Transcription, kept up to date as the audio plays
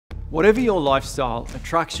Whatever your lifestyle, a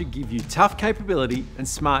truck should give you tough capability and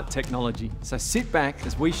smart technology. So sit back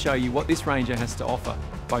as we show you what this Ranger has to offer,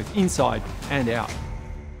 both inside and out.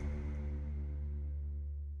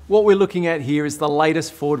 What we're looking at here is the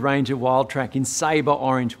latest Ford Ranger Wildtrak in Sabre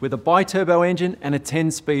Orange with a bi-turbo engine and a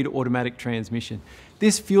 10-speed automatic transmission.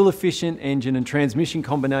 This fuel-efficient engine and transmission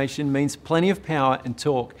combination means plenty of power and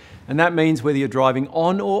torque, and that means whether you're driving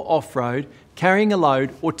on or off-road, carrying a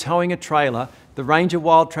load or towing a trailer, the Ranger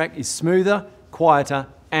Wildtrak is smoother, quieter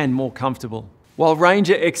and more comfortable. While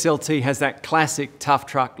Ranger XLT has that classic tough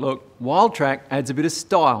truck look, Wildtrak adds a bit of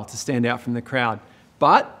style to stand out from the crowd.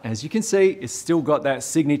 But as you can see, it's still got that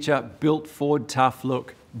signature built Ford tough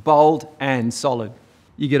look, bold and solid.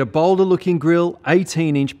 You get a bolder looking grille,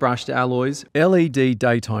 18-inch brushed alloys, LED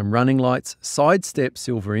daytime running lights, side step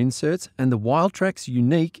silver inserts and the Wildtrak's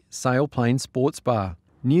unique sailplane sports bar.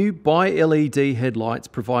 New bi-LED headlights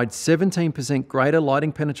provide 17% greater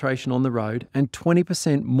lighting penetration on the road and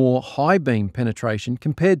 20% more high beam penetration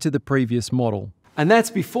compared to the previous model. And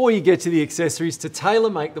that's before you get to the accessories to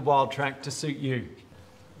tailor-make the Wildtrak to suit you.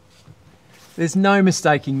 There's no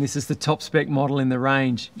mistaking this is the top spec model in the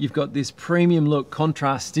range. You've got this premium look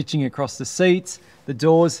contrast stitching across the seats, the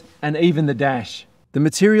doors and even the dash. The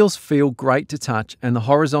materials feel great to touch and the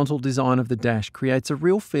horizontal design of the dash creates a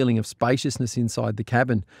real feeling of spaciousness inside the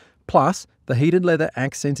cabin. Plus, the heated leather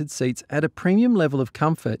accented seats add a premium level of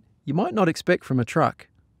comfort you might not expect from a truck.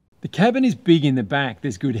 The cabin is big in the back,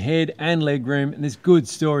 there's good head and leg room and there's good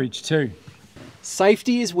storage too.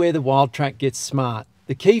 Safety is where the Wildtrak gets smart.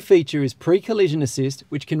 The key feature is pre-collision assist,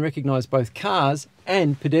 which can recognise both cars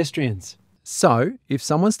and pedestrians. So, if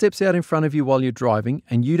someone steps out in front of you while you're driving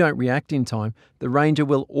and you don't react in time, the Ranger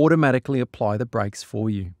will automatically apply the brakes for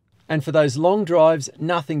you. And for those long drives,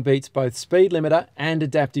 nothing beats both speed limiter and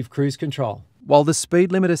adaptive cruise control. While the speed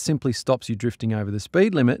limiter simply stops you drifting over the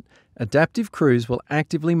speed limit, adaptive cruise will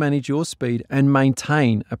actively manage your speed and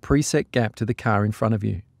maintain a preset gap to the car in front of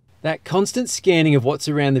you. That constant scanning of what's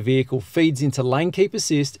around the vehicle feeds into lane keep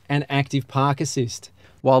assist and active park assist.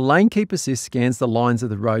 While lane keep assist scans the lines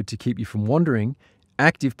of the road to keep you from wandering,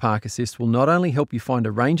 active park assist will not only help you find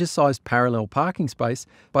a Ranger-sized parallel parking space,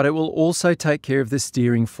 but it will also take care of the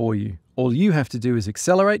steering for you. All you have to do is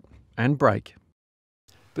accelerate and brake.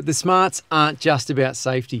 But the smarts aren't just about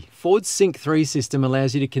safety. Ford's Sync 3 system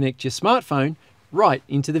allows you to connect your smartphone right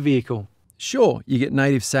into the vehicle. Sure, you get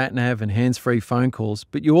native sat-nav and hands-free phone calls,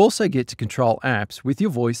 but you also get to control apps with your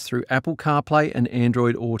voice through Apple CarPlay and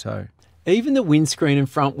Android Auto. Even the windscreen and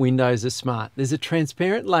front windows are smart. There's a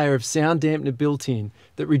transparent layer of sound dampener built in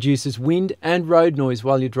that reduces wind and road noise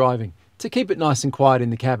while you're driving to keep it nice and quiet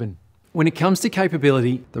in the cabin. When it comes to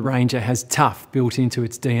capability, the Ranger has tough built into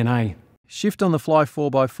its DNA. Shift on the fly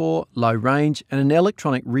 4x4, low range and an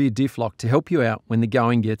electronic rear diff lock to help you out when the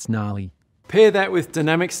going gets gnarly. Pair that with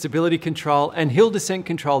dynamic stability control and hill descent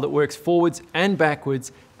control that works forwards and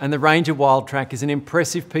backwards, and the Ranger Wildtrak is an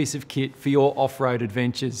impressive piece of kit for your off-road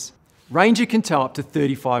adventures. Ranger can tow up to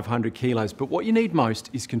 3,500 kilos, but what you need most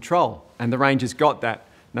is control, and the Ranger's got that.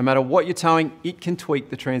 No matter what you're towing, it can tweak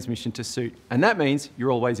the transmission to suit, and that means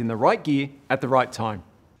you're always in the right gear at the right time.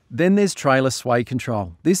 Then there's trailer sway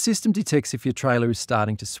control. This system detects if your trailer is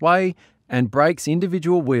starting to sway and brakes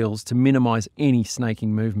individual wheels to minimise any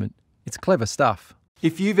snaking movement. It's clever stuff.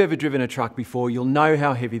 If you've ever driven a truck before, you'll know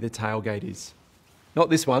how heavy the tailgate is. Not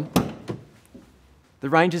this one. The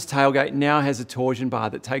Ranger's tailgate now has a torsion bar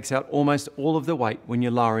that takes out almost all of the weight when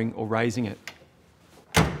you're lowering or raising it.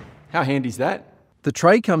 How handy is that? The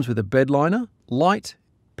tray comes with a bed liner, light,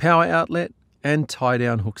 power outlet and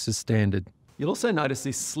tie-down hooks as standard. You'll also notice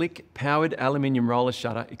this slick powered aluminium roller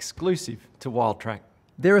shutter exclusive to Wildtrak.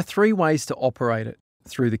 There are 3 ways to operate it: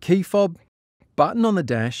 through the key fob, button on the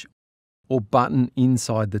dash or button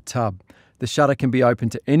inside the tub. The shutter can be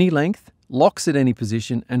opened to any length, locks at any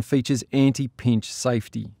position and features anti-pinch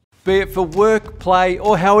safety. Be it for work, play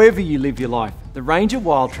or however you live your life, the Ranger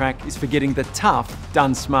Wildtrak is for getting the tough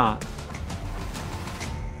done smart.